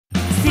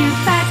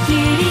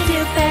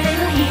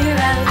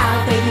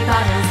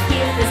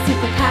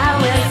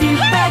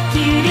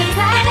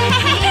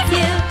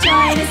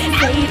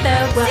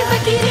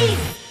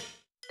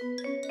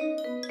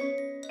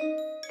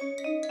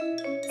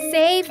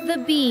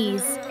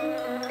Babies.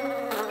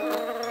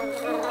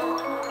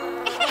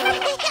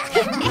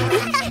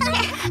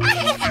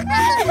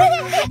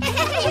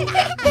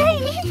 Bury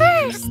me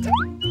first.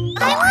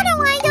 I want to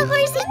ride a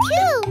horsey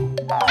too.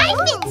 I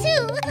fit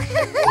too.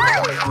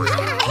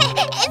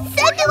 And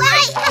so do I.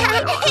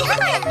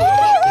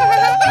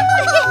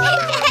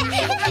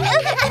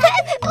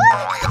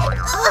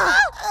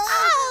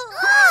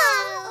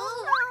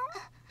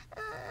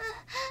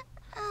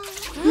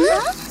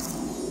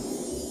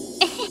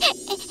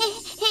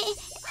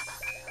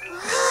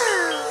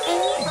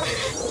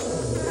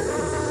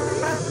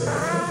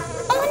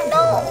 Oh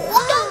no!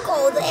 Don't go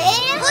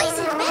there.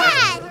 Poison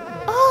bad.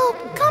 Oh,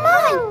 come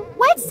on.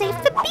 Let's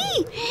save the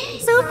bee.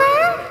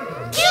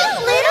 SuperCute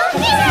Little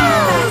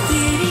Heroes.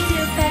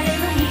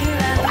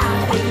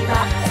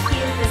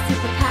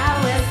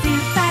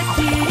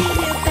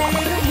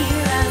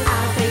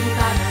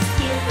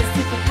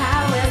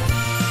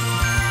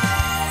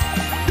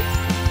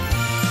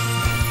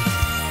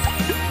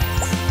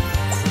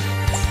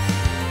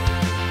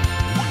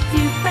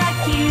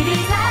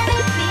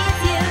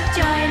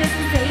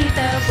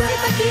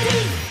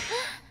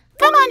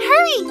 Come on,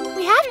 hurry!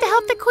 We have to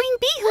help the queen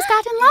bee who's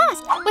gotten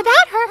lost.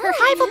 Without her, her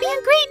hive will be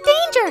in great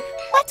danger.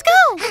 Let's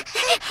go!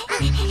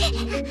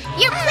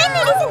 Your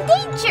planet is in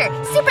danger!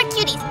 Super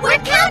Cuties, we're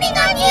counting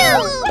on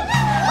you!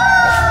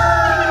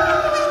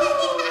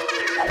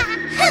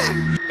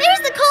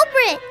 There's the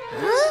culprit!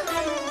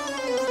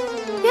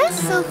 Yes,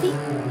 Sophie,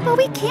 but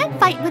we can't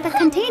fight with a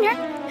container.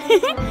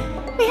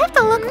 We have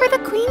to look for the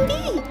queen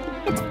bee.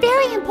 It's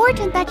very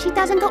important that she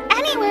doesn't go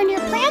anywhere near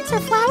plants or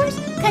flowers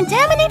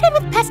contaminated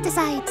with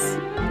pesticides.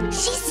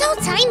 She's so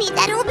tiny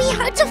that it'll be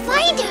hard to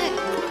find her.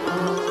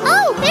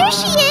 Oh, there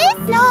she is!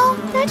 No,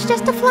 that's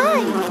just a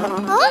fly.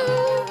 Huh?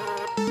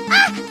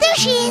 Ah, there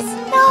she is!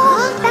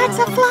 No, that's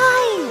a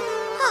fly.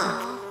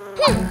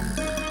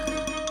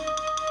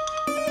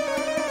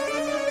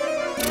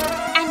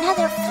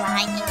 Another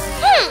fly.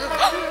 No!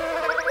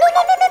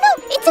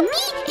 It's a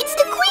bee! It's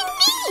the queen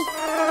bee!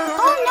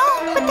 Oh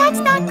no, but that's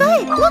not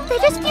good. Look, they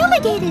just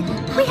fumigated.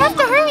 We have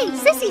to hurry.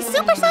 Sisi,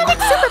 supersonic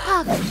super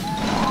puff.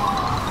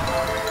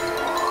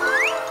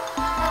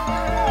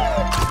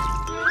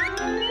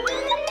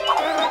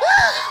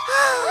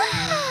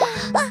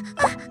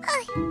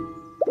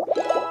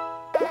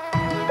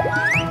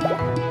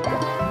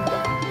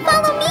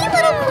 Follow me,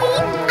 little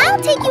queen.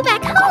 I'll take you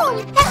back home.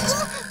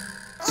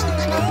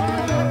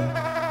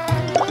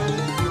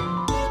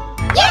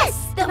 Yes!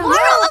 The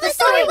moral of the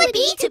story would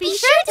be to be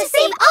sure to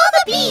save all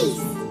the bees.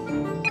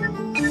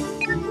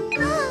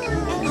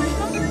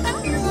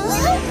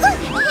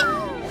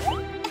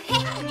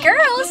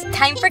 Girls,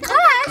 time for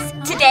class!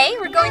 Today,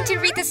 we're going to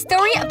read the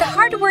story of the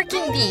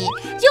hardworking bee.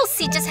 You'll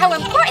see just how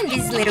important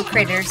these little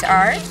critters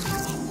are.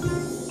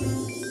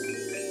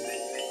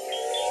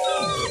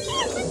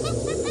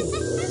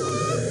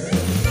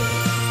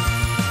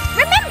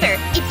 Remember,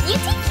 if you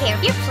take care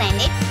of your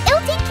planet,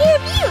 it'll take care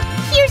of you.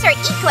 Here's our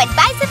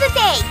eco-advice of the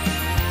day.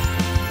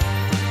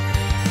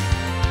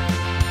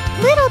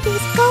 Little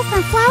bees go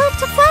from flower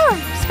to flower,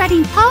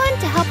 spreading pollen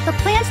to help the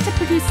plants to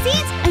produce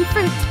seeds and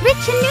fruits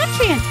rich in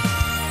nutrients,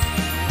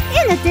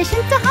 in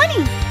addition to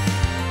honey.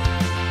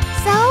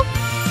 So,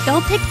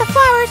 don't pick the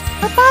flowers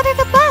or bother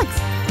the bugs.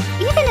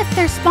 Even if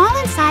they're small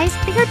in size,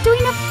 they are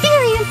doing a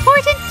very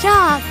important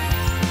job.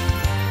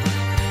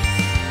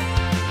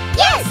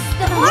 Yes!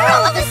 The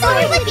moral of the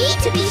story would be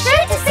to be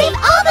sure to save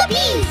all the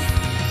bees.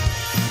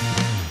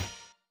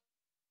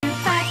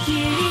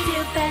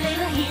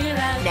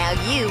 Now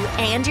you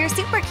and your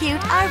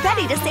SuperCute are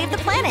ready to save the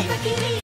planet.